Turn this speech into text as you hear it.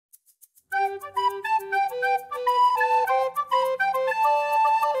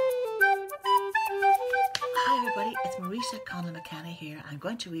Marita, Conlon-McKenna here. I'm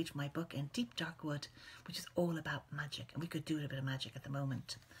going to read from my book In Deep Dark Wood, which is all about magic, and we could do a bit of magic at the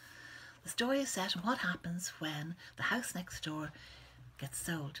moment. The story is set on what happens when the house next door gets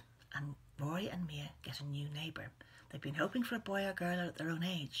sold and Rory and Mia get a new neighbour. They've been hoping for a boy or girl at their own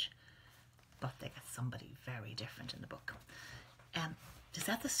age, but they get somebody very different in the book. To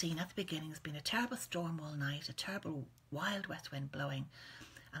set the scene, at the beginning there's been a terrible storm all night, a terrible wild west wind blowing,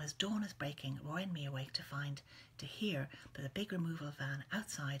 and as dawn is breaking, Rory and Mia wake to hear there's a big removal van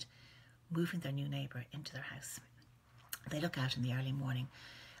outside moving their new neighbour into their house. They look out in the early morning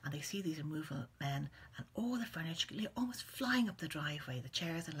and they see these removal men and all the furniture almost flying up the driveway, the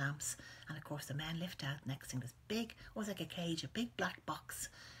chairs and lamps, and of course the men lift out next thing this big, almost like a cage, a big black box.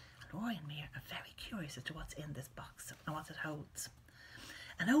 And Rory and Mia are very curious as to what's in this box and what it holds.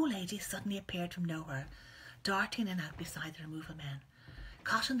 An old lady suddenly appeared from nowhere, darting in and out beside the removal men.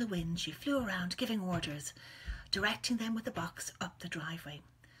 Caught in the wind, she flew around giving orders, directing them with the box up the driveway.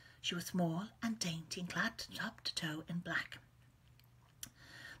 She was small and dainty and clad top to toe in black,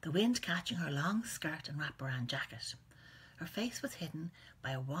 the wind catching her long skirt and wraparound jacket. Her face was hidden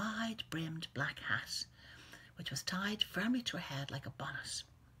by a wide-brimmed black hat, which was tied firmly to her head like a bonnet.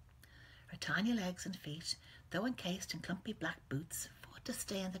 Her tiny legs and feet, though encased in clumpy black boots, fought to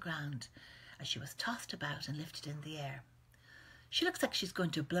stay on the ground as she was tossed about and lifted in the air. "She looks like she's going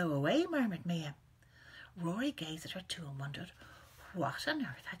to blow away," murmured Mia. Rory gazed at her too and wondered what on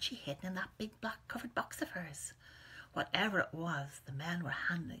earth had she hidden in that big black covered box of hers. Whatever it was, the men were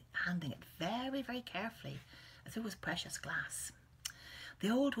handling it very, very carefully, as if it was precious glass. The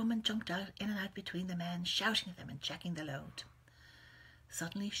old woman jumped in and out between the men, shouting at them and checking the load.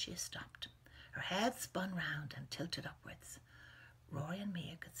 Suddenly she stopped. Her head spun round and tilted upwards. Rory and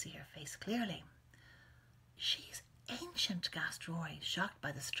Mia could see her face clearly. "She's ancient," gasped Rory, shocked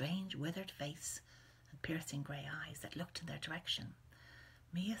by the strange withered face and piercing grey eyes that looked in their direction.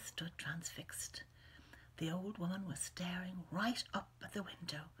 Mia stood transfixed. The old woman was staring right up at the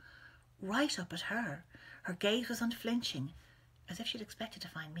window, right up at her. Her gaze was unflinching, as if she'd expected to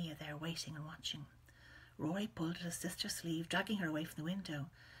find Mia there waiting and watching. Rory pulled at his sister's sleeve, dragging her away from the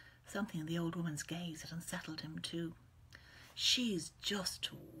window. Something in the old woman's gaze had unsettled him too. "She's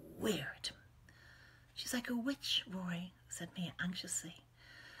just weird." "She's like a witch, Rory," said Mia anxiously.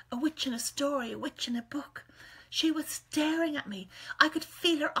 "A witch in a story, a witch in a book. She was staring at me. I could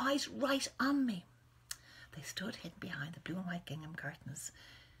feel her eyes right on me." They stood hidden behind the blue and white gingham curtains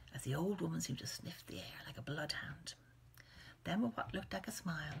as the old woman seemed to sniff the air like a bloodhound. Then, with what looked like a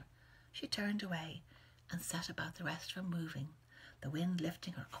smile, she turned away and set about the rest of her moving, the wind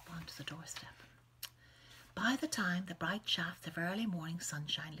lifting her up onto the doorstep. By the time the bright shafts of early morning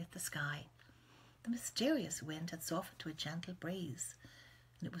sunshine lit the sky, the mysterious wind had softened to a gentle breeze,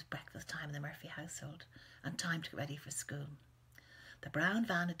 and it was breakfast time in the Murphy household and time to get ready for school. The brown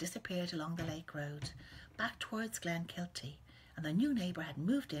van had disappeared along the lake road, back towards Glen Kilty, and the new neighbour had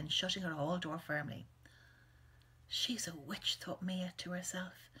moved in, shutting her hall door firmly. "She's a witch," thought Mia to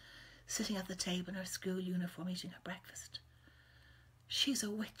herself, sitting at the table in her school uniform eating her breakfast. "She's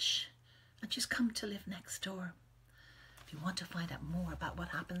a witch, and she's come to live next door." If you want to find out more about what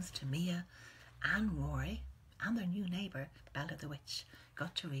happens to Mia and Rory and their new neighbour, Bella the Witch,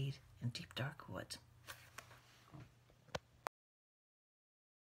 got to read In Deep Dark Wood.